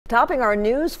Topping our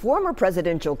news, former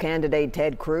presidential candidate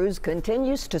Ted Cruz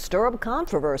continues to stir up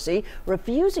controversy,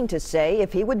 refusing to say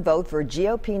if he would vote for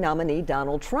GOP nominee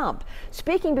Donald Trump.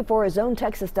 Speaking before his own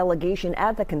Texas delegation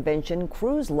at the convention,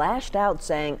 Cruz lashed out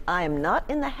saying, "I am not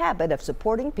in the habit of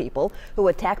supporting people who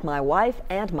attack my wife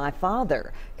and my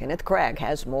father." Kenneth Craig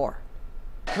has more.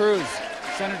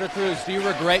 Senator Cruz, do you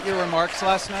regret your remarks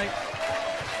last night?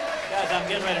 Guys, I'm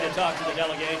getting ready to talk to the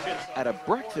delegation. At a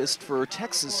breakfast for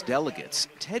Texas delegates,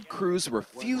 Ted Cruz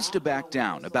refused to back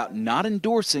down about not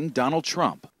endorsing Donald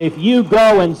Trump. If you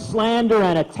go and slander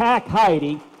and attack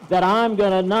Heidi, that I'm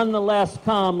going to nonetheless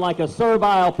come like a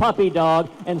servile puppy dog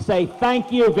and say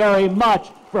thank you very much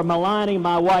for maligning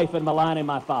my wife and maligning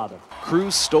my father.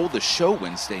 Cruz stole the show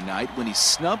Wednesday night when he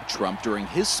snubbed Trump during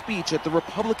his speech at the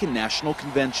Republican National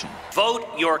Convention. Vote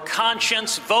your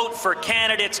conscience, vote for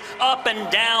candidates up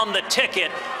and down the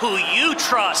ticket who you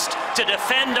trust to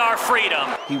defend our freedom.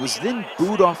 He was then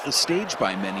booed off the stage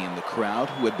by many in the crowd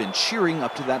who had been cheering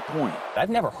up to that point. I've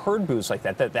never heard boos like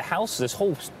that. The house, this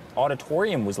whole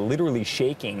auditorium was literally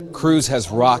shaking. Cruz has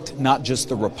rocked not just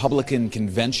the Republican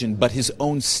convention, but his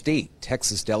own state.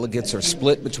 Texas delegates are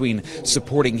split between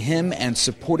supporting him and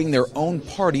supporting their own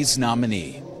party's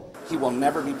nominee. He will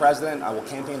never be president. I will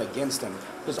campaign against him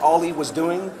because all he was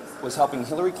doing was helping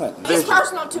Hillary Clinton. It's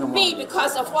personal to me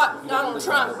because of what Donald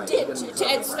Trump did to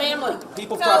Ted's family.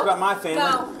 People talk about my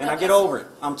family, and I get over it.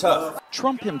 I'm tough.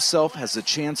 Trump himself has a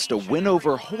chance to win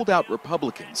over holdout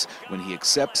Republicans when he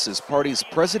accepts his party's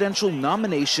presidential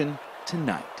nomination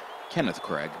tonight. Kenneth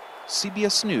Craig,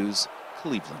 CBS News,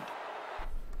 Cleveland.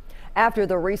 After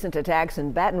the recent attacks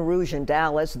in Baton Rouge and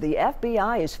Dallas, the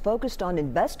FBI is focused on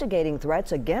investigating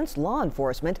threats against law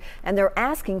enforcement, and they're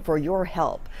asking for your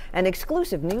help. An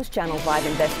exclusive News Channel 5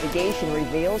 investigation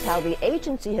reveals how the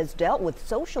agency has dealt with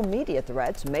social media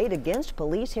threats made against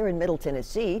police here in Middle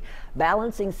Tennessee,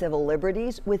 balancing civil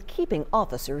liberties with keeping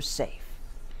officers safe.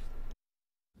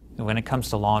 When it comes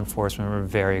to law enforcement, we're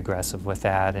very aggressive with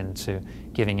that and to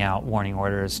giving out warning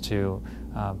orders to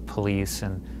police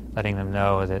and letting them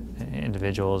know that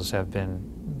individuals have been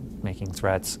making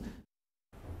threats.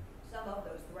 Some of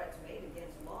those threats made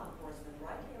against law enforcement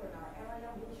right here in our area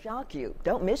will shock you.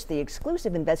 Don't miss the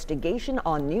exclusive investigation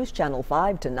on News Channel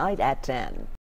 5 tonight at 10.